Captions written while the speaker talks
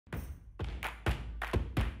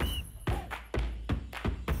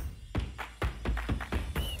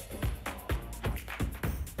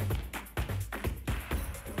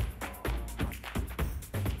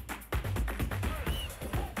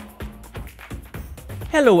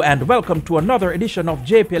Hello and welcome to another edition of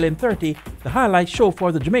JPL in 30, the highlight show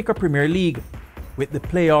for the Jamaica Premier League. With the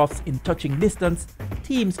playoffs in touching distance,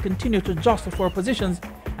 teams continue to jostle for positions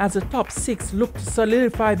as the top six look to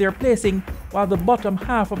solidify their placing while the bottom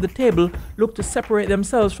half of the table look to separate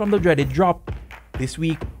themselves from the dreaded drop. This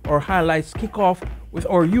week, our highlights kick off with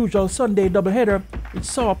our usual Sunday doubleheader, which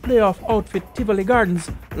saw playoff outfit Tivoli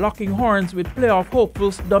Gardens locking horns with playoff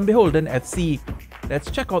hopefuls Dunbeholden FC.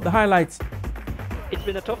 Let's check out the highlights. It's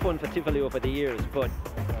been a tough one for Tivoli over the years, but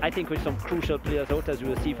I think with some crucial players out, as we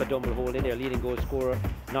will see for Dunbeholden, their leading goal scorer,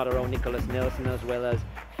 not around Nicholas Nelson, as well as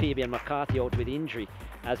Fabian McCarthy out with injury,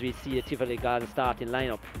 as we see a Tivoli Garden starting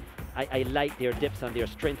lineup. I like their depth and their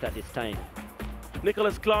strength at this time.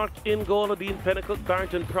 Nicholas Clark in goal, Dean Pennicook,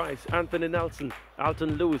 Barrington Price, Anthony Nelson,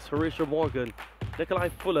 Alton Lewis, Horatio Morgan, Nikolai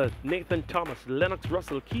Fuller, Nathan Thomas, Lennox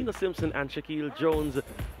Russell, Keena Simpson and Shaquille Jones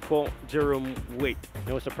for Jerome Waite.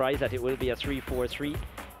 No surprise that it will be a 3-4-3,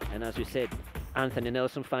 and as you said, Anthony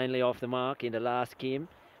Nelson finally off the mark in the last game,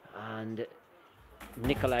 and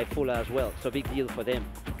Nikolai Fuller as well, so big deal for them.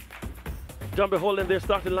 Dunbeholden, their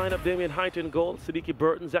starting lineup: Damien Height in goal, Siddiqui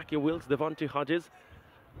Burton, Zachy Wilkes, Devontae Hodges,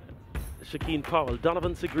 Shakeen Powell,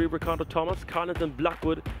 Donovan Segree, Ricardo Thomas, Carnington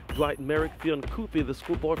Blackwood, Dwight Merrick, Fionn Coopy, the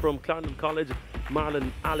schoolboy from Clarendon College,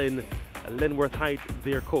 Marlon Allen, Lenworth Height,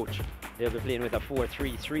 their coach. They'll be playing with a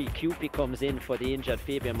 4-3-3. Coopy comes in for the injured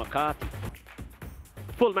Fabian McCarthy.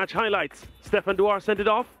 Full match highlights. Stefan Duar sent it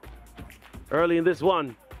off early in this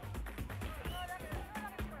one.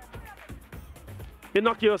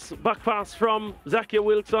 Innocuous back pass from Zachy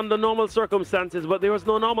Wilkes under normal circumstances, but there was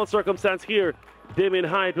no normal circumstance here. Damien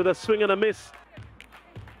Hyde with a swing and a miss,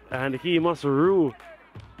 and he must rue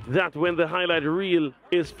that when the highlight reel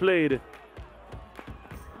is played.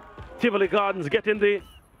 Tivoli Gardens getting the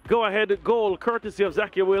go-ahead goal courtesy of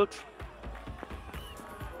Zachy Wilkes.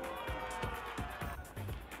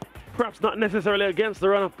 Perhaps not necessarily against the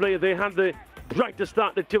run of play. They had the right to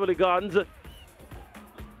start the Tivoli Gardens,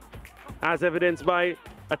 as evidenced by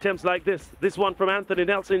attempts like this. This one from Anthony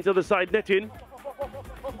Nelson into the side netting.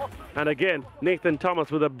 And again, Nathan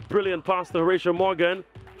Thomas with a brilliant pass to Horatio Morgan,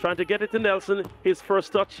 trying to get it to Nelson. His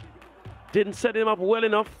first touch didn't set him up well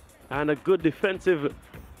enough, and a good defensive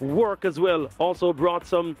work as well also brought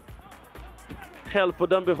some help for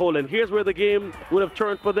Dunbeholden. Here's where the game would have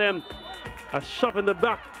turned for them. A shove in the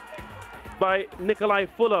back by Nikolai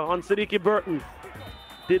Fuller on Siddiqui Burton.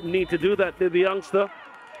 Didn't need to do that, did the youngster.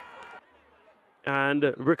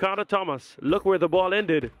 And Ricardo Thomas, look where the ball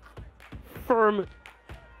ended. Firm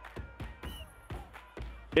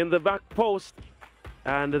in the back post,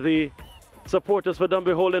 and the supporters for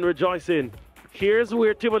Dunbeholden rejoicing. Here's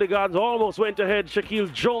where Tivoli Gardens almost went ahead.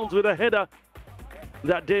 Shaquille Jones with a header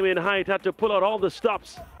that Damien Height had to pull out all the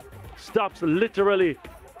stops literally,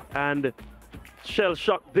 and shell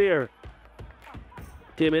shock there.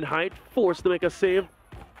 Damien Height forced to make a save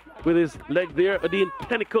with his leg there. Dean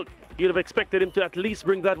Pennicook, you'd have expected him to at least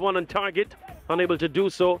bring that one on target, unable to do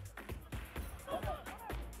so.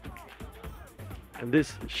 And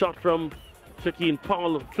this shot from Shakeen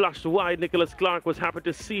Powell flashed wide. Nicholas Clark was happy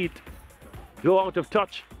to see it go out of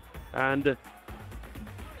touch, and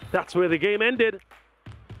that's where the game ended.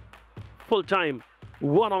 Full time,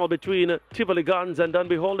 1-1 between Tivoli Gardens and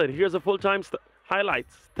Dunbeholden. Here's a full-time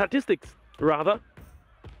statistics rather.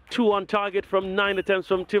 2 on target from 9 attempts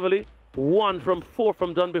from Tivoli, 1 from 4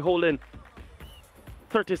 from Dunbeholden.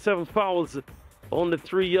 37 fouls, only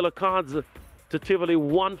 3 yellow cards to Tivoli,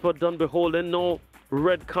 1 for Dunbeholden. No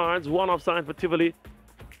red cards, 1 offside for Tivoli.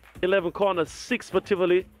 11 corners, 6 for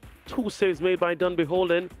Tivoli. 2 saves made by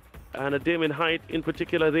Dunbeholden, and a Damien Height in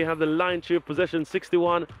particular. They have the lion's share of possession,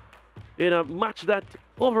 61, in a match that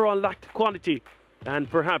overall lacked quality, and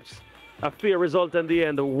perhaps a fair result in the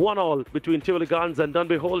end. 1-1 between Tivoli Gardens and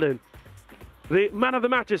Dunbeholden. The man of the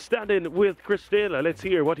match is standing with Chris Taylor. Let's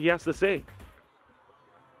hear what he has to say.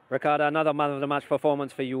 Ricardo, another man of the match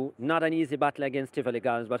performance for you. Not an easy battle against Tivoli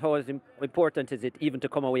Gardens, but how important is it even to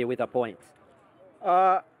come away with a point?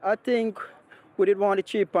 I think we did want the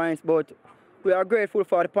 3 points, but we are grateful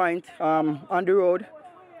for the point on the road.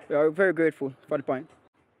 We are very grateful for the point.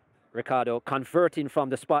 Ricardo converting from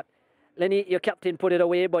the spot. Lenny, your captain put it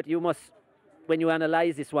away, but you must, when you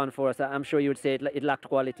analyze this one for us, I'm sure you would say it lacked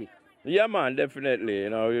quality. Yeah, man, definitely. You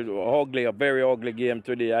know, ugly, a very ugly game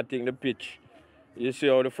today. I think the pitch, you see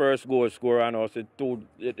how the first goal scorer and us,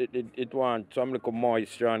 it wants some little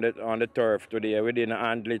moisture on the turf today. We didn't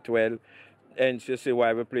handle it well. Hence, you see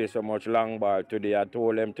why we play so much long ball today. I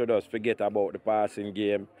told them to just forget about the passing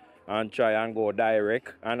game and try and go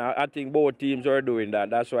direct. And I think both teams are doing that.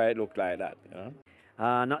 That's why it looked like that. You know?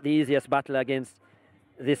 Not the easiest battle against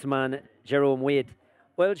this man, Jerome Waite.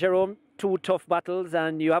 Well, Jerome, 2 tough battles,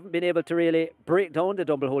 and you haven't been able to really break down the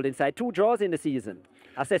double hold inside. 2 draws in the season.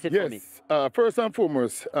 Assess it for me. Yes, first and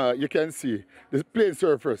foremost, you can see the playing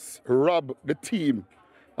surface rob the team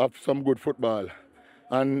of some good football,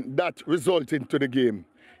 and that resulted into the game.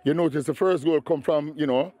 You notice the first goal come from, you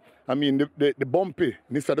know, I mean, the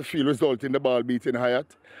bumpiness of the field result in the ball beating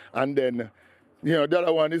Hyatt, and then, you know, the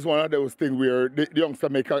other one is one of those things where the youngster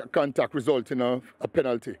make a contact result in a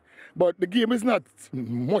penalty. But the game is not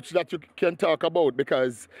much that you can talk about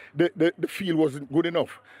because the field wasn't good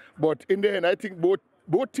enough. But in the end, I think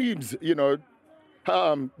both teams, you know,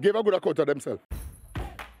 gave a good account of themselves.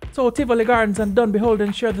 So Tivoli Gardens and Dunby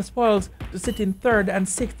Holden share the spoils to sit in 3rd and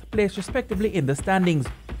 6th place respectively in the standings.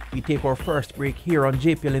 We take our first break here on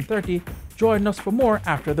JPL in 30. Join us for more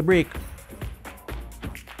after the break.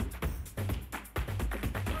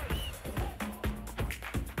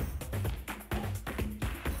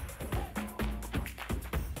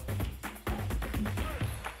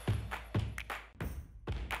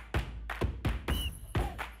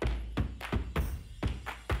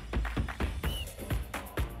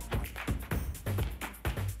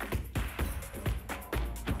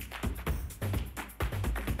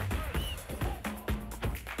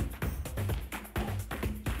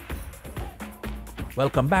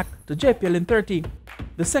 Welcome back to JPL in 30.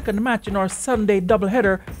 The second match in our Sunday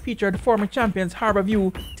doubleheader featured former champions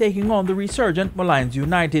Harbourview taking on the resurgent Molynes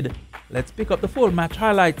United. Let's pick up the full match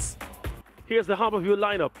highlights. Here's the Harbourview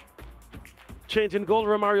lineup. Change in goal,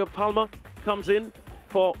 Romario Palma comes in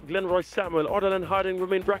for Glenroy Samuel. Orderland Harding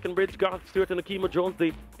remain Brackenbridge, Garth Stewart and Akima Jones,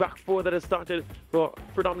 the back four that has started for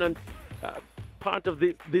predominant part of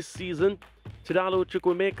this season. Tidalo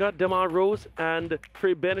Chukwemeka, Demar Rose and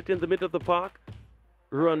Trey Bennett in the middle of the park.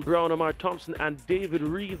 Ruan Brown, Amar Thompson and David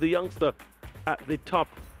Reed, the youngster, at the top.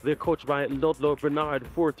 They're coached by Ludlow Bernard,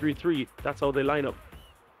 4-3-3. That's how they line up.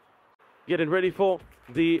 Getting ready for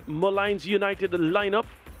the Molynes United lineup.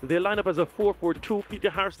 They line up as a 4-4-2. Peter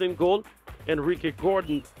Harrison in goal, Enrique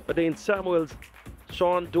Gordon, Dane Samuels,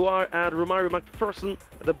 Sean Duar and Romario McPherson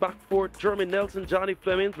at the back four. Jeremy Nelson, Johnny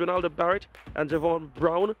Flemings, Ronaldo Barrett and Javon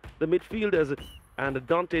Brown, the midfielders, and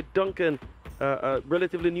Dante Duncan. A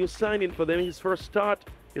relatively new signing for them. His first start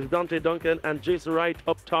is Dante Duncan and Jason Wright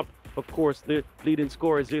up top. Of course, the leading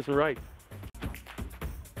scorer is Jason Wright.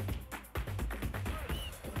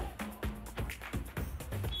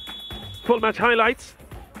 Full match highlights.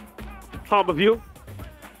 Harbourview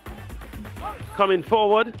coming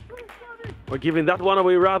forward. We're giving that one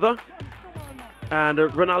away rather. And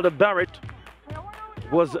Ronaldo Barrett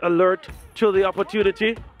was alert to the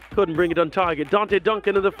opportunity. Couldn't bring it on target. Dante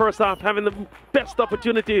Duncan in the first half having the best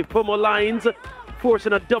opportunity for Molynes,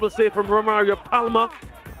 forcing a double save from Romario Palma.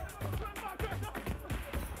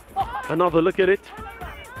 Another look at it.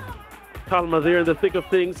 Palma there in the thick of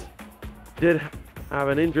things. Did have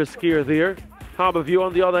an injury scare there. Harbourview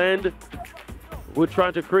on the other end would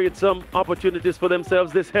try to create some opportunities for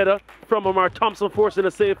themselves. This header from Omar Thompson forcing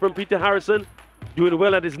a save from Peter Harrison. Doing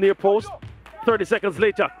well at his near post. 30 seconds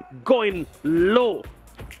later, going low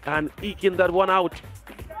and eking that one out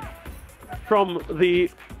from the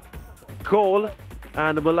goal,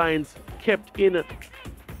 and the Molynes kept in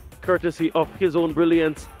courtesy of his own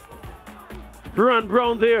brilliance. Brian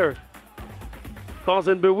Brown there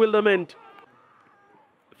causing bewilderment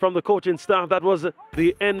from the coaching staff. That was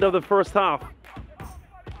the end of the first half.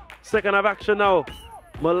 Second half action now.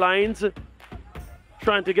 Molynes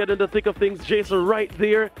trying to get in the thick of things. Jason Wright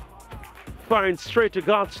there firing straight to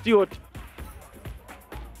Garth Stewart.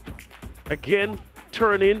 Again,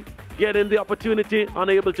 turning, getting the opportunity,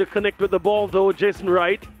 unable to connect with the ball though. Jason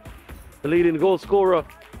Wright, the leading goal scorer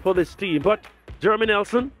for this team. But Jeremy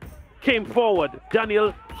Nelson came forward.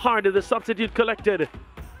 Daniel Hardy, the substitute, collected.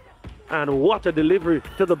 And what a delivery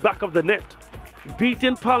to the back of the net.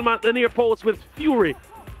 Beating Palma at the near post with fury.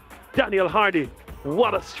 Daniel Hardy,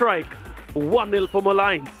 what a strike. 1-0 for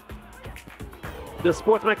Molynes. The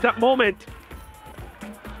SportsMax that moment.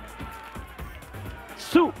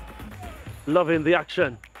 Sue loving the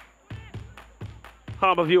action.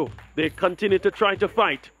 Harbourview, they continue to try to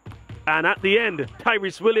fight. And at the end,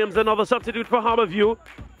 Tyrese Williams, another substitute for Harbourview,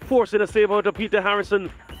 forcing a save out of Peter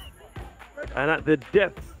Harrison. And at the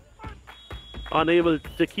death, unable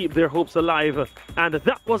to keep their hopes alive. And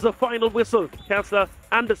that was the final whistle. Councillor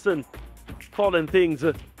Anderson calling things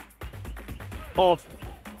off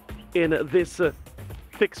in this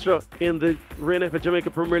fixture in the Rain for Jamaica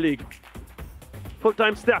Premier League.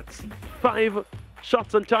 Full-time stats: 5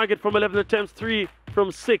 shots on target from 11 attempts, 3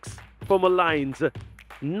 from 6 for Molynes.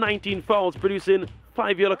 19 fouls, producing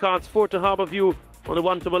 5 yellow cards, 4 to Harbourview, only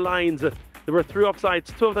 1 to Molynes. There were 3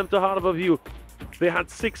 offsides, 2 of them to Harbourview, They had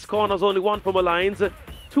 6 corners, only 1 for Lions.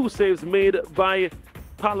 2 saves made by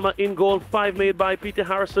Palmer in goal, 5 made by Peter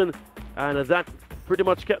Harrison, and that pretty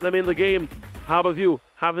much kept them in the game. Harbourview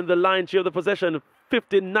having the lion's share of the possession,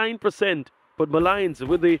 59%, but Lions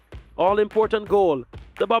with the all-important goal,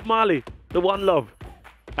 the Bob Marley, the one love.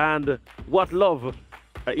 And what love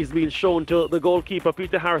is being shown to the goalkeeper,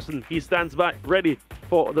 Peter Harrison. He stands back ready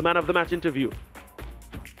for the man of the match interview.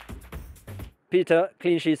 Peter,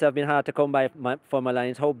 clean sheets have been hard to come by for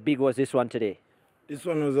Lions. How big was this one today? This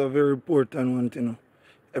one was a very important one, you know.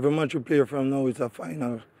 Every match we play from now is a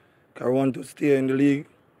final. I want to stay in the league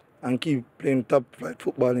and keep playing top-flight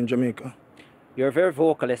football in Jamaica. You're very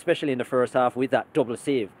vocal, especially in the first half with that double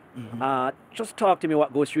save. Just talk to me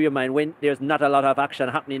what goes through your mind when there's not a lot of action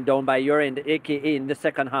happening down by your end, aka in the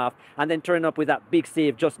second half, and then turn up with that big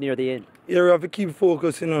save just near the end. Yeah, we have to keep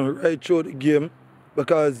focus, you know, right through the game,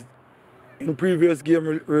 because in the previous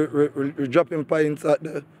game we're dropping points at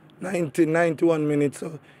the 91 minutes,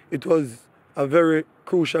 so it was a very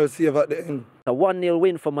crucial save at the end. A 1-0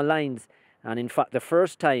 win for Lions, and in fact the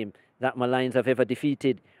first time that Lions have ever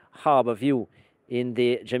defeated Harbourview in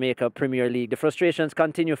the Jamaica Premier League. The frustrations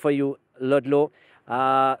continue for you, Ludlow.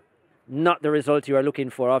 Not the result you are looking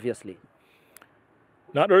for, obviously.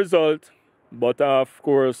 Not the result, but of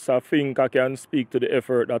course I think I can speak to the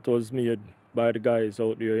effort that was made by the guys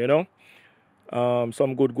out there, you know.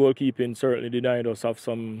 Some good goalkeeping certainly denied us of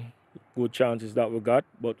some good chances that we got,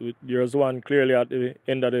 but there's one clearly at the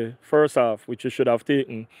end of the first half which we should have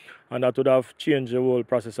taken, and that would have changed the whole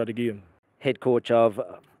process of the game. Head coach of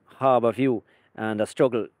Harbourview and a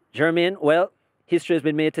struggle. Jermaine, well, history has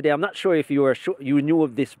been made today. I'm not sure if you knew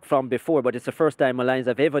of this from before, but it's the first time Lions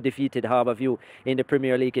have ever defeated Harbourview in the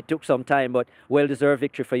Premier League. It took some time, but well-deserved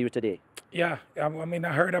victory for you today. Yeah, I mean,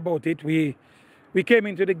 I heard about it. We came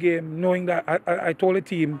into the game knowing that I told the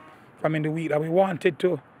team from in the week that we wanted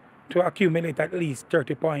to accumulate at least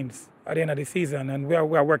 30 points at the end of the season, and we are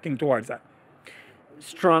working towards that.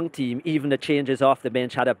 Strong team. Even the changes off the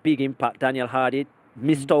bench had a big impact. Daniel Hardy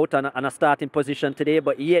missed out on a starting position today,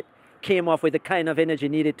 but yet came off with the kind of energy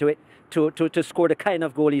needed to score the kind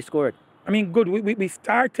of goal he scored. I mean, good. We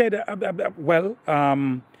started well.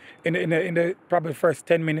 In the probably first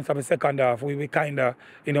 10 minutes of the second half, we kind of,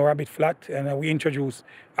 you know, were a bit flat, and we introduced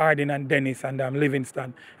Arden and Dennis and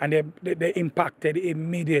Livingston, and they impacted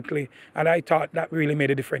immediately, and I thought that really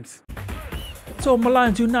made a difference. So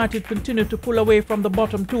Lions United continue to pull away from the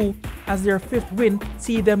bottom 2 as their 5th win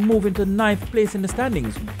see them move into 9th place in the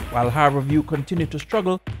standings, while Harbourview continue to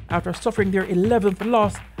struggle after suffering their 11th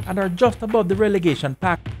loss and are just above the relegation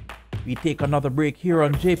pact. We take another break here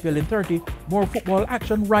on JPL in 30. More football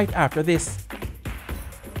action right after this.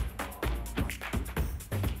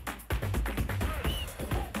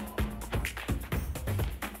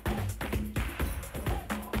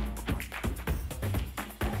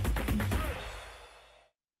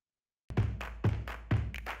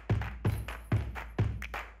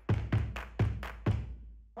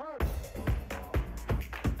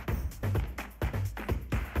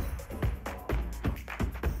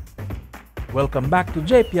 Welcome back to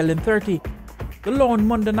JPL in 30. The lone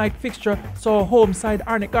Monday night fixture saw home side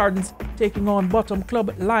Arnett Gardens taking on bottom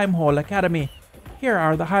club Limehall Academy. Here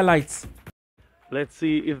are the highlights. Let's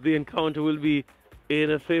see if the encounter will be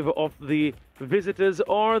in favor of the visitors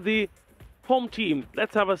or the home team.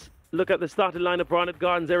 Let's have a look at the starting lineup for Arnett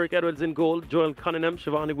Gardens. Eric Edwards in goal, Joel Cunningham,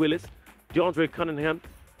 Shivani Willis, DeAndre Cunningham,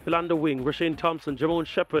 Philando Wing, Rashane Thompson, Jamon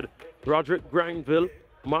Shepherd, Roderick Granville,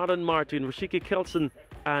 Marlon Martin, Rashiki Kelson,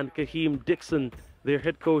 and Kahim Dixon. Their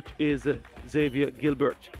head coach is Xavier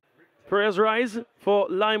Gilbert. Prayers rise for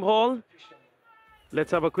Limehall.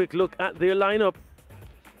 Let's have a quick look at their lineup.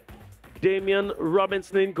 Damian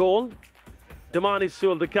Robinson in goal, Damani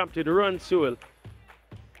Sewell, the captain, Ron Sewell,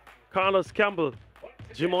 Carlos Campbell,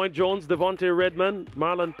 Jimoy Jones, Devontae Redman,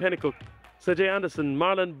 Marlon Pennicook, Sajay Anderson,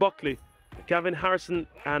 Marlon Buckley, Gavin Harrison,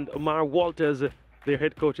 and Omar Walters. Their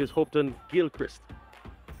head coach is Hopton Gilchrist.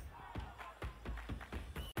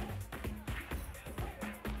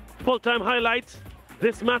 Full-time highlights.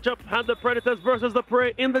 This matchup had the Predators versus the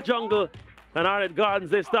Prey in the jungle. And Arnett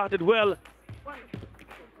Gardens, they started well.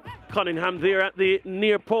 Cunningham there at the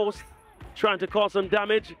near post, trying to cause some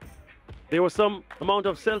damage. There was some amount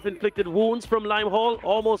of self-inflicted wounds from Limehall,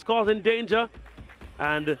 almost causing danger.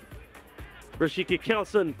 And Rashiki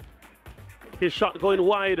Kelson, his shot going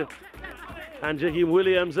wide. And Jaheim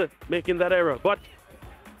Williams making that error. But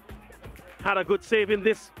had a good save in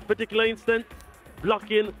this particular instant,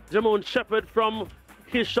 blocking Jamon Shepherd from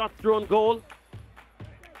his shot thrown goal.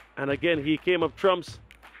 And again, he came up trumps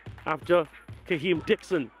after Kahim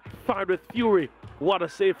Dixon fired with fury. What a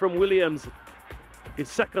save from Williams. his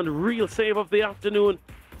second real save of the afternoon.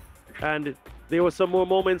 And there were some more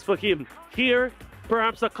moments for him. Here,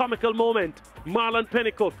 perhaps a comical moment. Marlon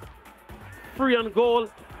Pennycook, free on goal.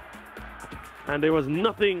 And there was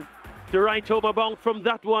nothing to write home about from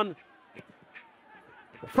that one.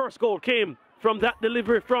 First goal came from that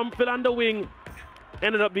delivery from Philander Wing.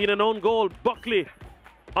 Ended up being an own goal. Buckley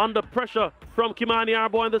under pressure from Kimani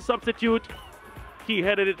Arboin, the substitute. He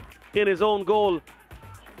headed it in his own goal.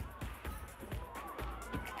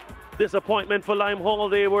 Disappointment for Lime Hall.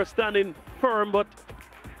 They were standing firm, but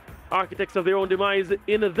architects of their own demise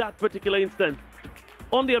in that particular instant.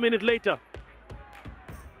 Only a minute later,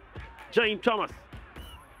 James Thomas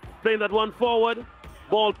playing that one forward.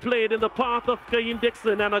 Ball played in the path of Kaim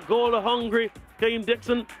Dixon, and a goal-hungry Kaim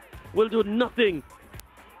Dixon will do nothing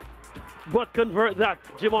but convert that.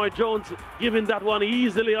 Jamoy Jones giving that one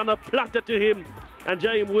easily on a platter to him, and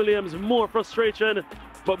James Williams more frustration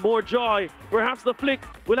but more joy. Perhaps the flick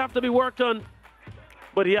will have to be worked on,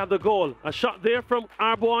 but he had the goal. A shot there from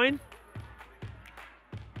Arboin,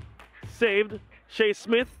 saved. Shea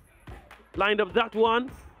Smith lined up that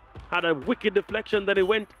one, had a wicked deflection, then it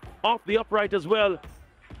went off the upright as well.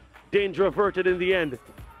 Danger averted in the end.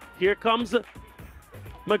 Here comes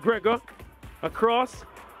McGregor across.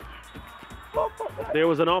 There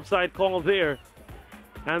was an offside call there,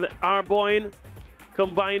 and Arboin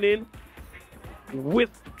combining with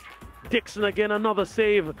Dixon again, another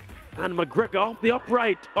save, and McGregor off the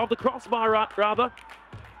upright, off the crossbar rather.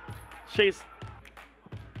 Chase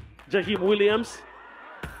Jaheim Williams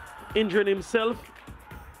injuring himself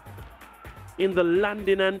in the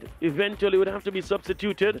landing and eventually would have to be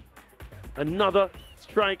substituted. Another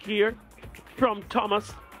strike here from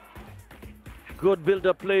Thomas. Good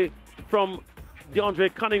build-up play from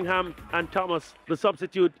DeAndre Cunningham, and Thomas, the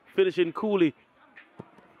substitute, finishing coolly.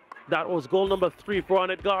 That was goal number 3 for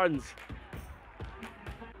Hornet Gardens.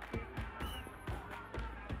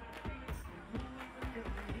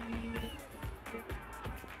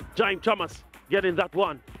 James Thomas getting that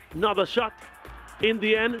one. Another shot in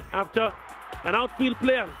the end after an outfield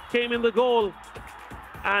player came in the goal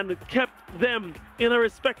and kept them in a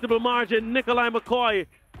respectable margin. Nikolai McCoy,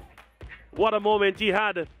 what a moment he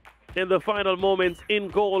had in the final moments in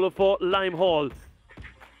goal for Lime Hall.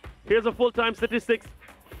 Here's a full-time statistics.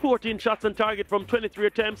 14 shots on target from 23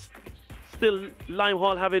 attempts. Still Lime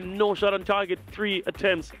Hall having no shot on target, 3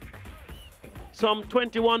 attempts. Some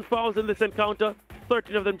 21 fouls in this encounter.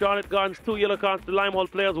 13 of them to Hornet Gardens, 2 yellow cards to Lime Hall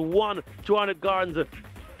players, 1 to Hornet Gardens,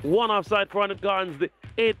 1 offside for Hornet Gardens, the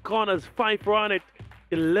 8 corners, 5 for Hornet,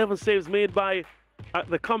 11 saves made by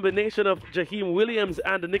the combination of Jaheim Williams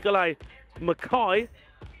and Nikolai McCoy,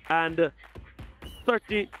 and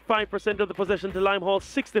 35% of the possession to Lime Hall,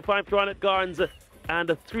 65 to Hornet Gardens,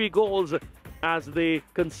 and 3 goals as they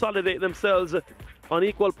consolidate themselves on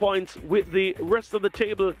equal points with the rest of the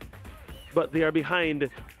table, but they are behind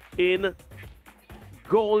in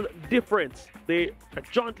goal difference. They are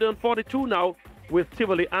jointly on 42 now, with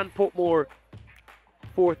Tivoli and Portmore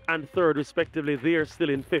 4th and 3rd respectively. They are still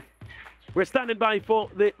in 5th. We're standing by for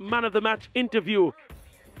the man of the match interview.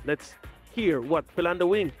 Let's hear what Philander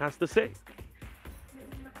Wing has to say.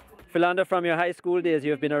 Philander, from your high school days,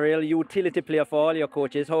 you've been a real utility player for all your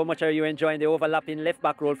coaches. How much are you enjoying the overlapping left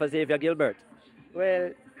back role for Xavier Gilbert?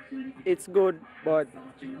 Well, it's good, but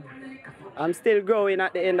I'm still growing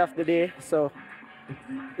at the end of the day, so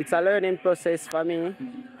it's a learning process for me,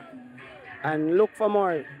 and look for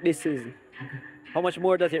more this season. How much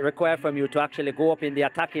more does it require from you to actually go up in the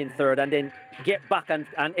attacking third and then get back and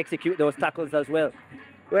execute those tackles as well?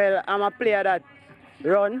 Well, I'm a player that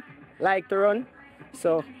like to run,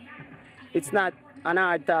 so it's not an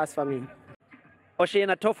hard task for me. O'Shane,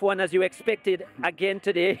 a tough one as you expected again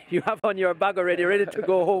today. You have on your bag already, ready to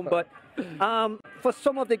go home, but for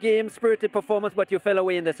some of the game, spirited performance, but you fell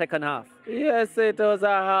away in the second half. Yes, it was a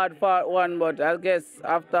hard part one, but I guess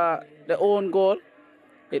after the own goal,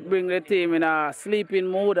 it brings the team in a sleeping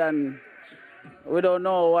mood, and we don't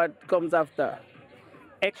know what comes after.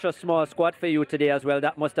 Extra small squad for you today as well.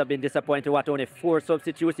 That must have been disappointing. What, only 4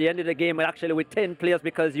 substitutes? You ended the game actually with 10 players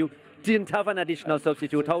because you didn't have an additional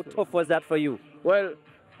substitute. How tough was that for you? Well,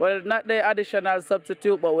 not the additional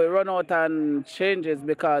substitute, but we run out on changes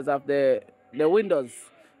because of the windows.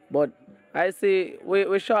 But I see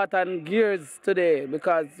we short on gears today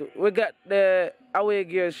because we got the away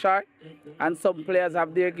gears short, and some players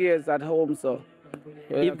have their gears at home. So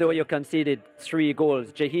even though you conceded 3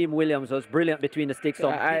 goals, Jaheim Williams was brilliant between the sticks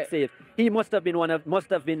on save. He must have been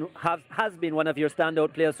has been one of your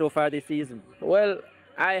standout players so far this season. Well,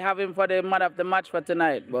 I have him for the man of the match for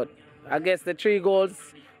tonight, but I guess the 3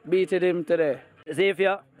 goals beated him today.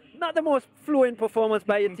 Xavier, not the most fluent performance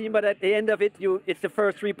by your team, but at the end of it, it's the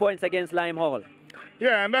first 3 points against Lime Hall.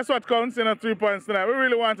 Yeah, and that's what counts, 3 points tonight. We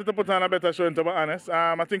really wanted to put on a better showing, to be honest.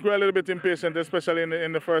 I think we're a little bit impatient, especially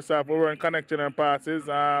in the first half. We weren't connecting our passes.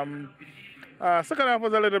 Second half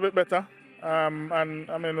was a little bit better. And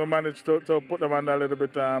I mean, we managed to put them under a little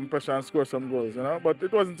bit pressure and score some goals, But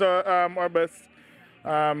it wasn't our best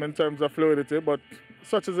in terms of fluidity. But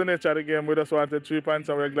such is the nature of the game. We just wanted 3 points,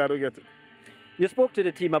 and we're glad we get it. You spoke to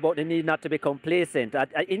the team about the need not to be complacent.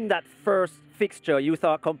 In that first fixture, you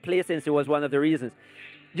thought complacency was one of the reasons.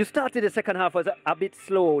 You started the second half was a bit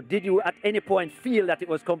slow. Did you at any point feel that it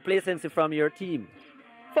was complacency from your team?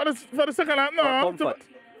 For the second half, no.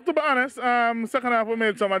 To be honest, second half we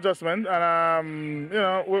made some adjustments, and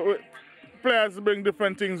players bring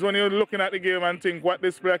different things. When you're looking at the game and think what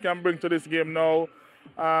this player can bring to this game now,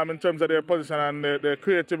 in terms of their position and their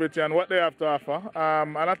creativity and what they have to offer.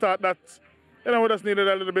 And I thought that we just needed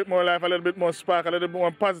a little bit more life, a little bit more spark, a little bit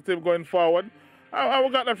more positive going forward. I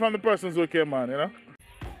got that from the persons who came on,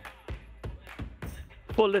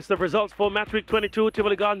 Full list of results for Matchweek 22.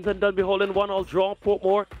 Tivoli Gardens and Dunby Holden 1-1 draw.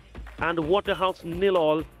 Portmore and Waterhouse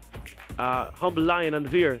 0-0. Humble Lion and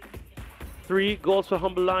Veer. 3 goals for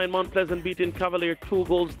Humble Lion. Mount Pleasant beating Cavalier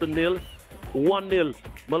 2-0. 1-0.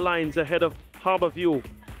 Malines ahead of Harbourview.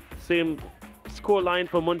 Same score line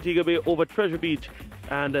for Montego Bay over Treasure Beach.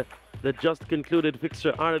 And the just concluded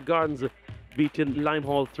fixture, Arnott Gardens beating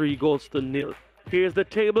Limehall 3-0. Here's the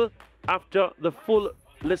table after the full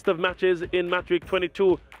list of matches in Matchweek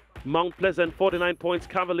 22. Mount Pleasant 49 points,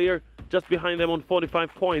 Cavalier just behind them on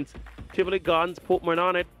 45 points. Tivoli Gardens, Portmore and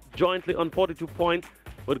Arnott jointly on 42 points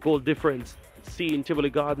with goal difference. Seeing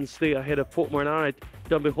Tivoli Gardens stay ahead of Portmore and Arnott.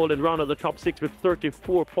 Dunby Holden round of the top 6 with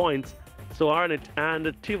 34 points. So Arnott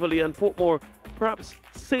and Tivoli and Portmore perhaps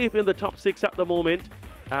safe in the top 6 at the moment,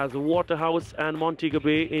 as Waterhouse and Montego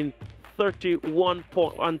Bay in 31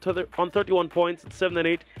 points, 7 and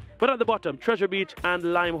 8. But at the bottom, Treasure Beach and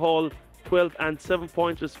Limehall 12 and 7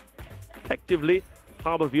 points respectively.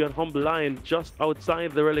 Harbourview and Humble Lion just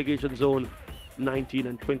outside the relegation zone, 19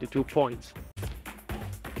 and 22 points.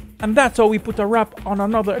 And that's how we put a wrap on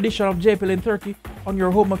another edition of JPL in 30 on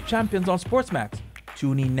your home of champions on SportsMax.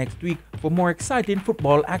 Tune in next week for more exciting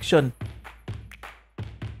football action.